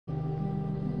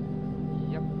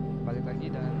balik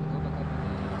lagi dan gue bakal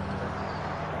pilih dulu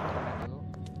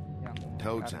yang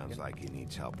Toad sounds like he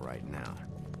needs help right now.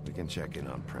 We can check in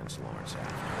on Prince Lawrence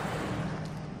after.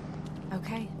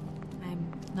 Okay. I'm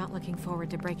not looking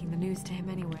forward to breaking the news to him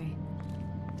anyway.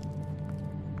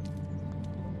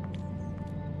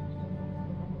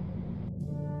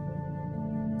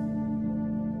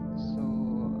 So,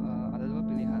 ada dua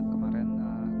pilihan kemarin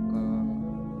ke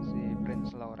si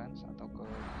Prince Lawrence atau ke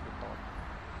Toad.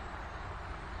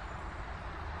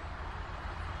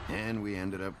 And we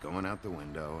ended up going out the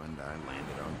window, and I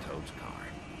landed on Toad's car.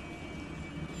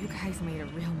 You guys made a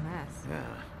real mess. Yeah,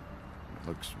 it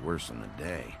looks worse in the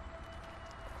day.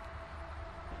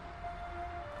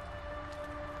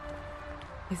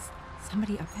 Is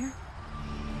somebody up there?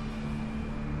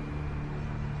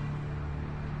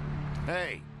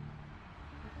 Hey,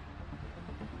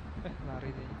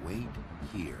 Lari deh. wait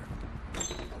here.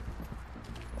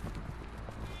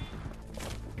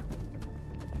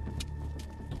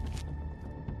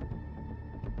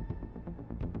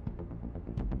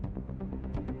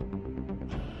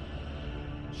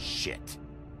 Shit.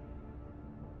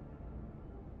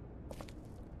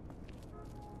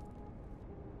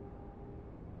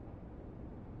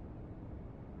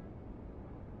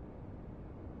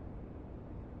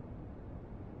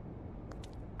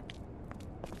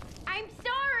 I'm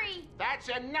sorry! That's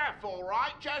enough, all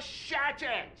right? Just shut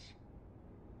it!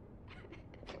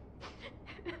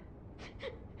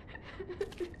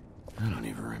 I don't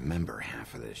even remember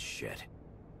half of this shit.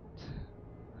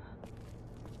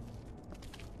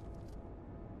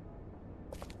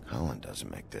 Colin doesn't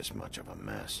make this much of a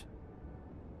mess.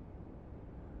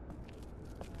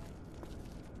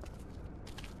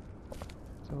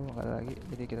 So, nggak ada lagi,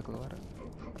 jadi kita keluar.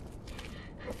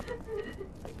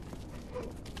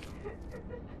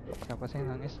 Siapa sih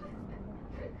yang nangis?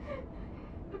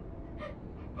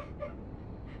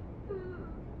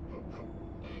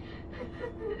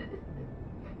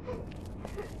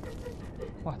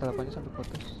 Wah, teleponnya sampai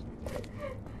putus.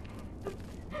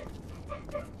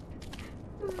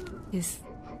 Is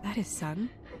that his son?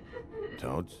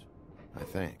 Toads? I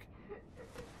think.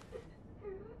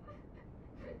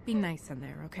 Be nice in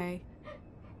there, okay?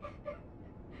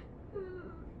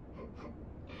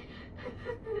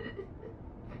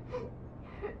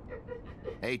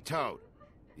 Hey, Toad.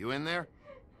 You in there?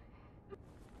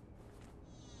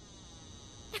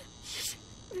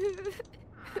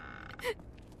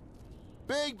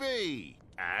 Bigby!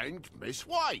 And Miss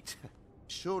White!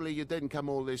 Surely you didn't come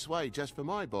all this way just for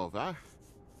my bother?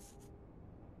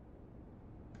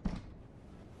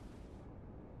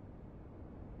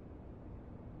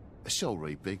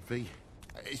 Sorry, Bigby.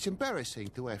 It's embarrassing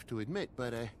to have to admit,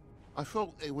 but I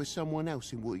thought there was someone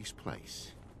else in Woody's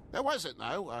place. There wasn't,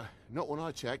 though. Not when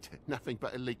I checked. Nothing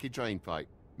but a leaky drain pipe.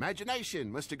 Imagination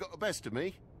must have got the best of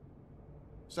me.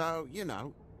 So, you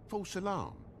know, false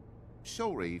alarm.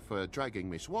 Sorry for dragging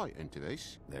Miss White into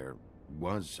this. There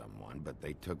was someone, but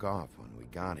they took off when we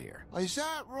got here. Is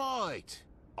that right?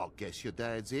 I guess your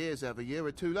dad's ears have a year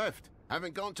or two left.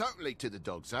 Haven't gone totally to the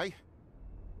dogs, eh?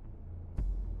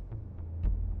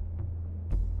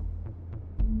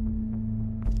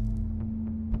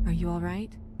 Are you all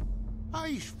right?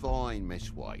 He's fine,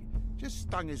 Miss White. Just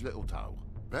stung his little toe.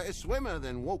 Better swimmer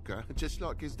than walker, just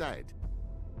like his dad.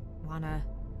 Wanna...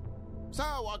 So,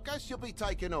 I guess you'll be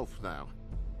taking off now.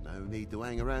 No need to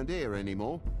hang around here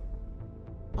anymore.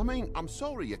 I mean, I'm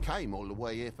sorry you came all the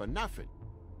way here for nothing.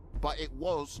 But it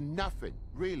was nothing,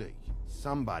 really.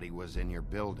 Somebody was in your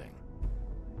building.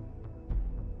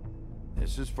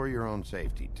 This is for your own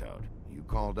safety, Toad. You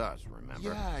called us,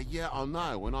 remember? Yeah, I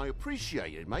know, and I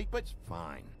appreciate it, mate, but...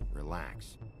 Fine.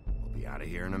 Relax. We'll be out of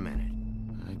here in a minute.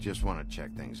 I just want to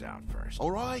check things out first.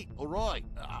 All right.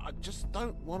 I just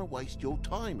don't want to waste your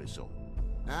time, is all.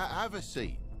 Have a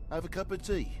seat. Have a cup of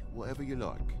tea. Whatever you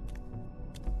like.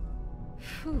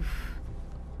 Phew.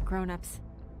 Grown-ups.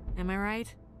 Am I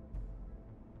right?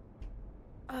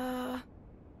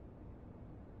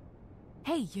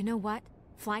 Hey, you know what?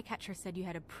 Flycatcher said you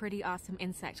had a pretty awesome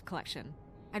insect collection.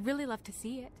 I'd really love to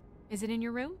see it. Is it in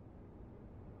your room?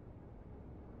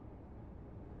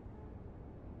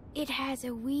 It has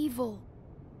a weevil.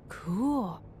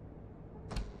 Cool.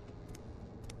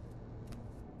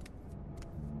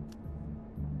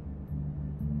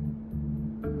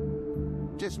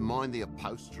 Just mind the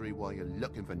upholstery while you're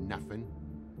looking for nothing.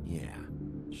 Yeah,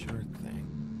 sure thing.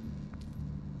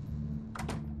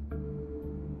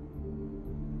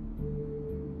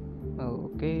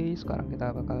 Oke, sekarang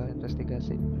kita bakal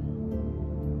investigasi.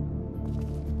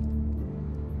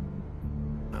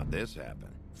 How'd this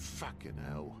happen? Fucking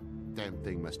hell. Damn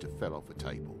thing must have fell off a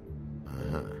table.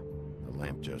 Uh-huh. The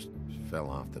lamp just fell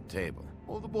off the table.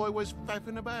 Or the boy was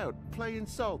faffing about, playing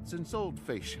salts and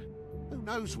saltfish. Who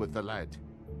knows with the lad?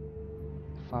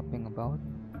 Fapping about.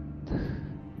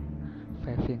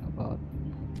 Faffing about.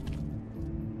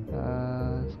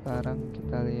 Sekarang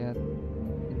kita lihat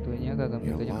pintunya, gagang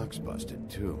Your pintunya. lock's busted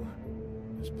too.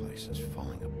 This place is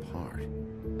falling apart.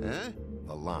 Eh?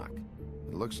 The lock.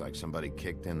 It looks like somebody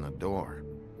kicked in the door.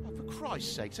 Oh, for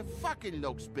Christ's sakes, a fucking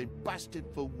lock's been busted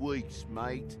for weeks,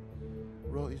 mate.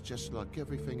 Right, it's just like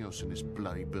everything else in this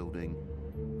bloody building.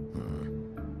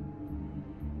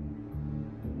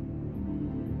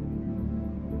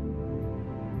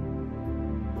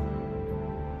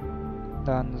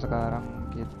 Dan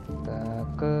sekarang kita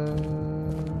ke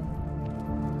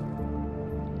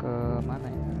mana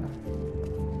ya?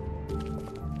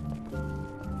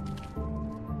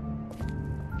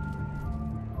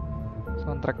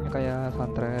 Soundtracknya kayak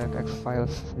soundtrack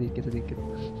X-Files sedikit-sedikit.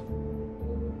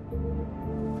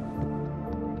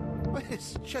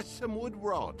 It's just some wood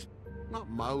rot. Not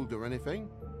mold or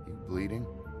anything. You bleeding?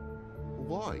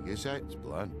 Why? Is that... It's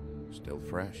blood. Still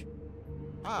fresh.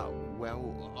 Oh,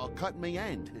 well, I cut me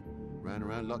hand. Ran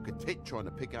around like a tit trying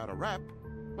to pick out a wrap.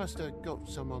 Must have got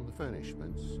some on the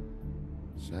furnishments.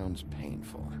 Sounds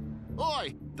painful.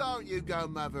 Oi! Don't you go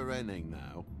mother-henning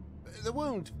now. The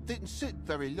wound didn't sit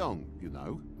very long, you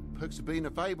know. Perks of being a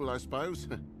Fable, I suppose.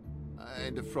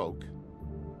 And a frog.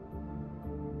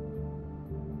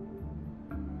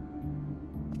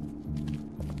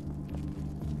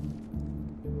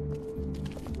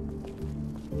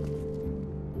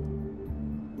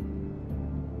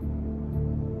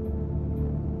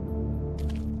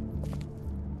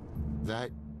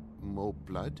 That more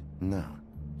blood? No,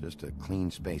 just a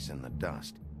clean space in the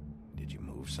dust. Did you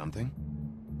move something?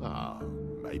 Ah,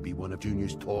 maybe one of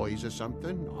Junior's toys or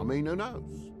something. I mean, who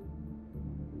knows?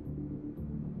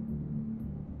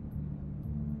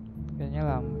 Kayaknya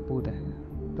lampu deh.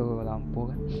 Tuh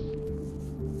lampu kan.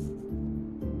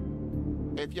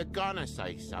 If you're gonna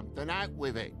say something, out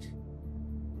with it.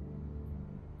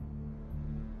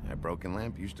 That broken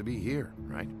lamp used to be here,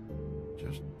 right?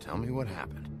 Just tell me what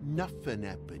happened. Nothing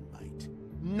happened, mate.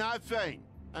 Nothing!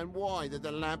 And why did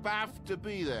the lamp have to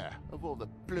be there, of all the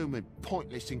blooming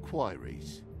pointless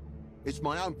inquiries? It's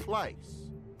my own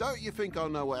place. Don't you think I'll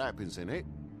know what happens in it?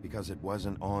 Because it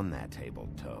wasn't on that table,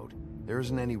 Toad. There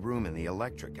isn't any room in the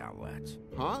electric outlets.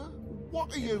 Huh?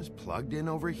 What are It you... was plugged in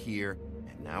over here,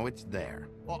 and now it's there.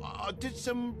 I did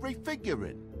some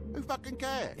refiguring. Who fucking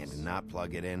cares? And to not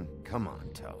plug it in? Come on,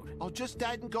 Toad. I just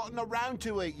hadn't gotten around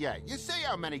to it yet. You see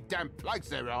how many damn plugs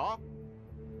there are?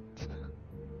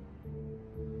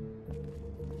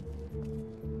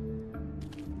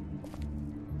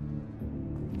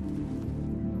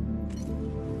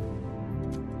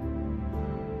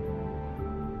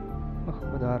 Oh,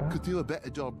 berdarah. Could do a better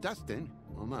job dusting.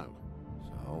 Oh no.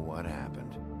 So what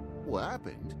happened? What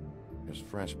happened? There's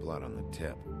fresh blood on the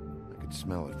tip. I could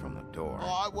smell it from the door.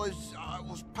 I was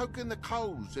poking the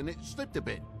coals and it slipped a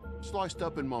bit. Sliced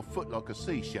up in my foot like a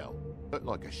seashell. Looked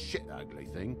like a shit ugly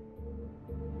thing.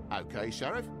 Okay,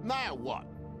 Sheriff. Now what?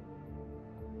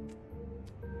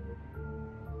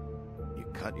 You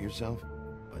cut yourself,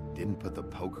 but didn't put the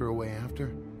poker away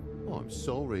after? Oh, I'm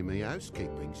sorry, me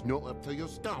housekeeping's not up to your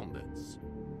standards.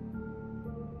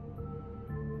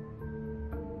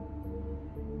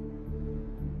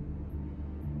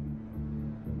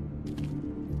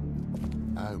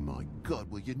 Oh my God,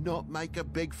 will you not make a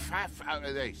big faff out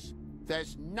of this?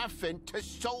 There's nothing to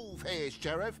solve here,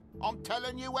 Sheriff. I'm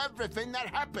telling you everything that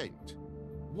happened.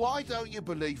 Why don't you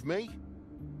believe me?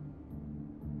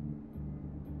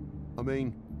 I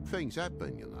mean, things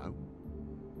happen, you know.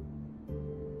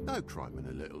 No crime in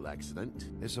a little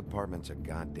accident. This apartment's a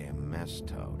goddamn mess,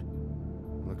 Toad.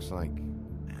 Looks like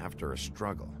after a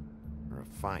struggle, or a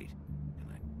fight.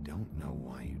 And I don't know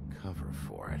why you'd cover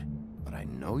for it. But I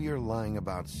know you're lying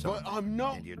about something. But I'm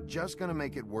not... And you're just gonna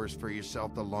make it worse for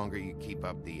yourself the longer you keep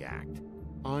up the act.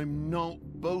 I'm not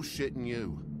bullshitting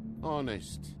you.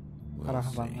 Honest. We'll Parah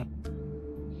see. banget.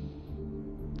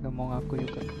 Gak mau ngaku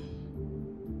juga.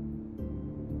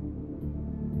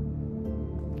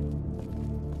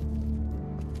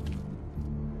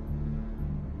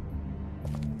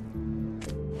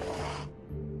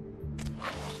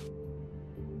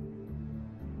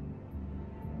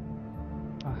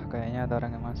 Kayaknya ada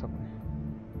orang yang masuk nih.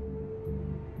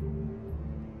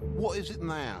 What is it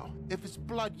now? If it's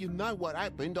blood, you know what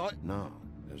happened. No,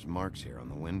 there's marks here on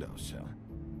the windowsill.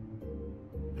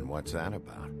 And what's that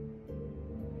about?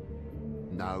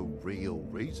 No real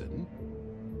reason.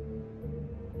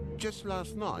 Just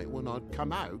last night, when I'd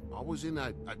come out, I was in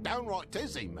a downright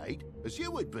dizzy, mate, as you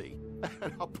would be.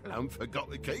 And I plumb forgot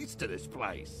the keys to this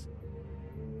place.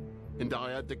 And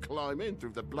I had to climb in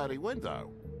through the bloody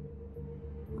window.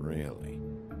 Really?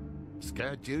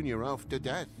 Scared Junior half to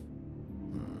death.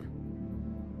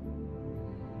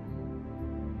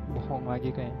 Bohong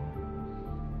lagi kayaknya.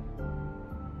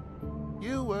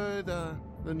 You heard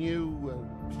the new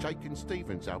Shakin'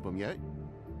 Stevens album yet?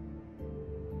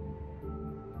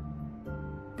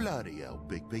 Bloody hell,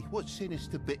 Bigby. What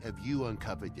sinister bit have you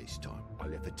uncovered this time? I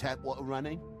left the tap water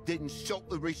running? Didn't stop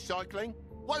the recycling?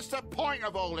 What's the point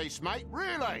of all this, mate?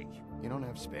 Really? You don't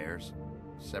have spares?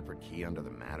 Separate key under the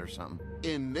mat or something?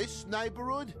 In this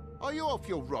neighborhood? Are you off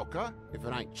your rocker? If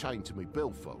it ain't chained to me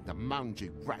billfold, the mangy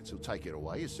rats will take it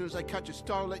away as soon as they catch a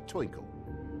starlit twinkle.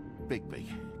 Bigby,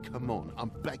 come on,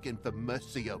 I'm begging for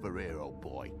mercy over here, old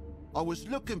boy. I was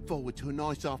looking forward to a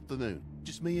nice afternoon,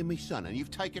 just me and me son, and you've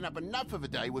taken up enough of a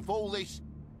day with all this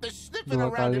sniffing Dua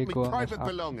around kali in me gua private mess up.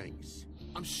 belongings.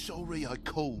 I'm sorry I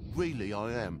called, really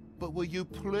I am. But will you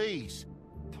please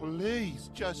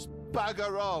just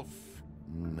bugger off?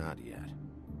 Not yet.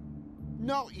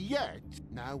 Not yet?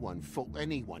 No one fought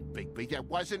anyone, Bigby. There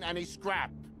wasn't any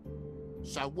scrap.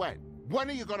 So when? When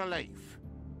are you gonna leave?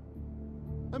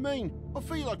 I mean, I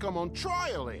feel like I'm on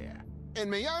trial here. In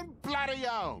my own bloody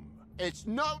home. It's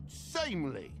not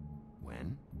seemly.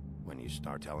 When? When you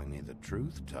start telling me the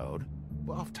truth, Toad?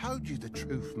 But I've told you the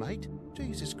truth, mate.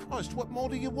 Jesus Christ, what more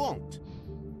do you want?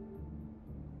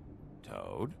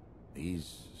 Toad,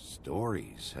 these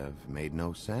stories have made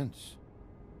no sense.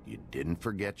 You didn't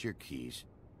forget your keys.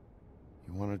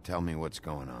 You want to tell me what's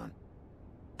going on?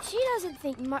 She doesn't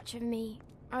think much of me,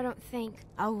 I don't think.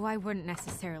 Oh, I wouldn't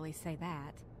necessarily say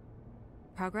that.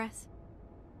 Progress?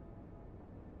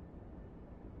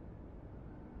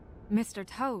 Mr.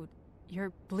 Toad,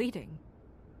 you're bleeding.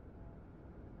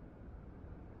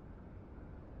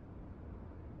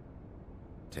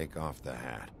 Take off the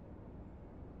hat.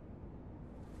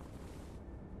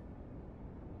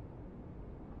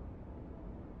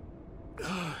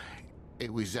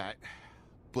 It was that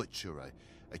butcher,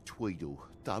 a Tweedle,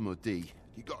 Dumody.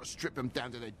 You gotta strip them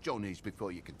down to their johnnies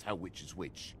before you can tell which is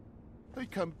which. He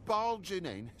come bulging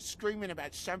in, screaming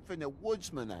about something the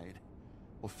woodsman had.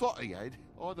 Or thought he had,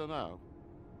 I don't know.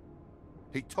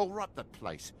 He tore up the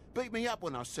place, beat me up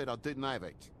when I said I didn't have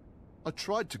it. I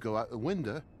tried to go out the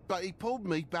window, but he pulled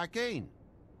me back in.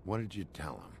 What did you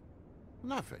tell him?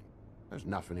 Nothing. There's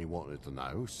nothing he wanted to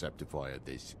know, except if I had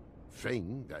this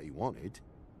thing that he wanted.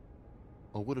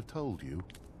 I would have told you.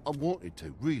 I wanted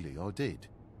to, really, I did.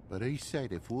 But he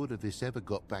said if word of this ever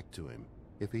got back to him,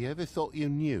 if he ever thought you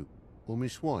knew, or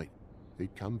Miss White,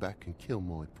 he'd come back and kill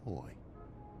my boy.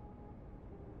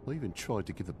 I even tried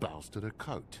to give the bastard a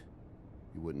coat.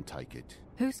 He wouldn't take it.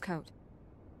 Whose coat?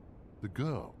 The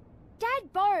girl.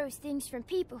 Dad borrows things from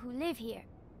people who live here.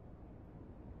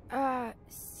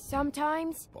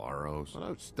 Sometimes. Borrows? I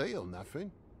don't steal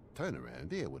nothing. Turn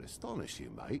around here would astonish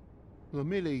you, mate. I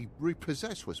merely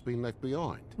repossess what's been left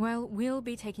behind. Well, we'll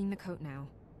be taking the coat now.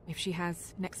 If she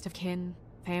has next of kin,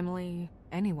 family,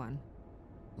 anyone.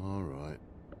 All right.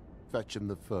 Fetch him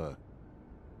the fur.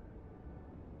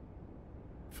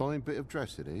 Fine bit of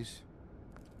dress it is.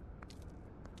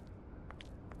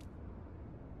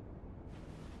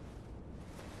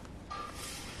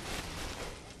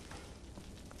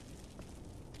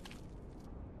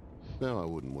 No, I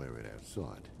wouldn't wear it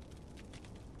outside.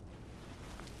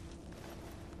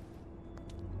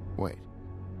 Wait.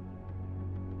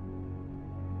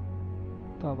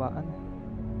 Itu apaan?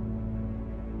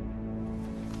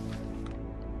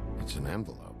 It's an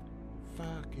envelope.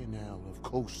 Fucking hell, of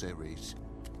course there is.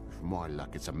 For my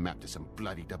luck, it's a map to some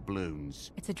bloody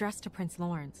doubloons. It's addressed to Prince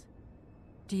Lawrence.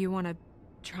 Do you want to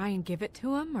try and give it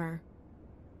to him, or...?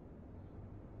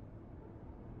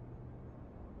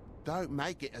 Don't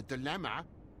make it a dilemma.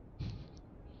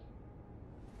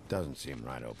 Doesn't seem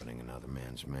right opening another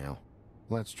man's mail.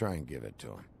 Let's try and give it to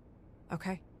him.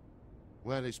 Okay.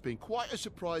 Well, it's been quite a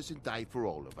surprising day for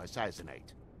all of us, hasn't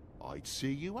it? I'd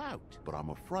see you out, but I'm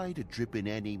afraid of dripping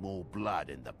any more blood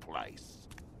in the place.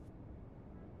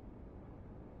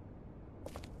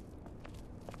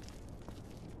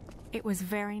 It was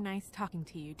very nice talking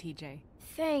to you, TJ.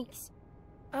 Thanks.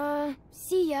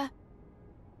 See ya.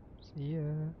 See ya.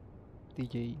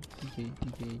 TJ.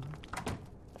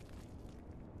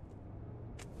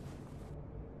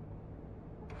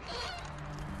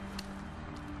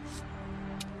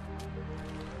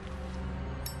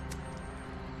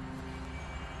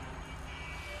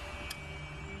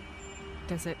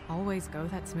 Does it always go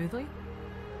that smoothly?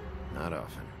 Not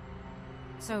often.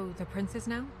 So, the prince is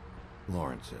now?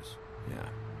 Lawrence's, yeah.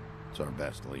 It's our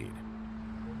best lead.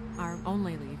 Our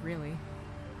only lead, really.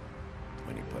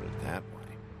 When you put it that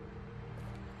way.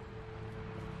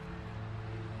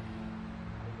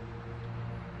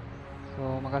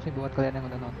 So, makasih buat kalian yang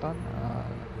udah nonton.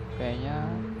 Kayaknya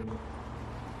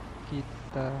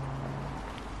kita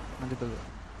lanjut dulu.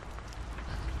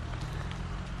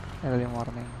 Early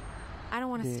morning. I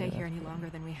don't want to stay Yeah. here any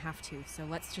longer than we have to, so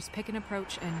let's just pick an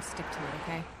approach and stick to it,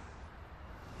 okay?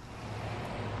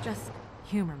 Just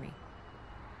humor me.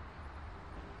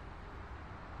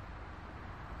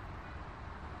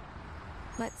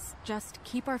 Let's just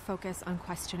keep our focus on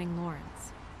questioning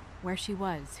Lawrence. Where she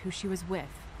was, who she was with,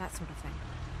 that sort of thing.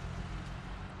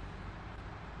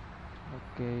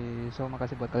 Oke, so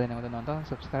makasih buat kalian yang udah nonton,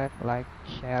 subscribe, like,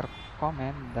 share,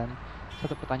 komen, dan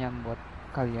satu pertanyaan buat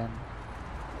kalian.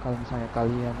 Kalau misalnya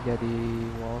kalian jadi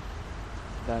Wolf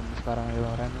dan sekarang ada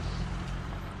Lawrence,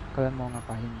 kalian mau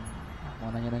ngapain?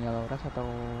 Mau nanya-nanya Lawrence atau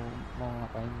mau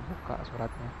ngapain buka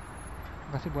suratnya?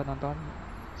 Makasih buat nonton,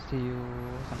 see you,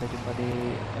 sampai jumpa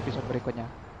di episode berikutnya,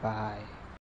 bye.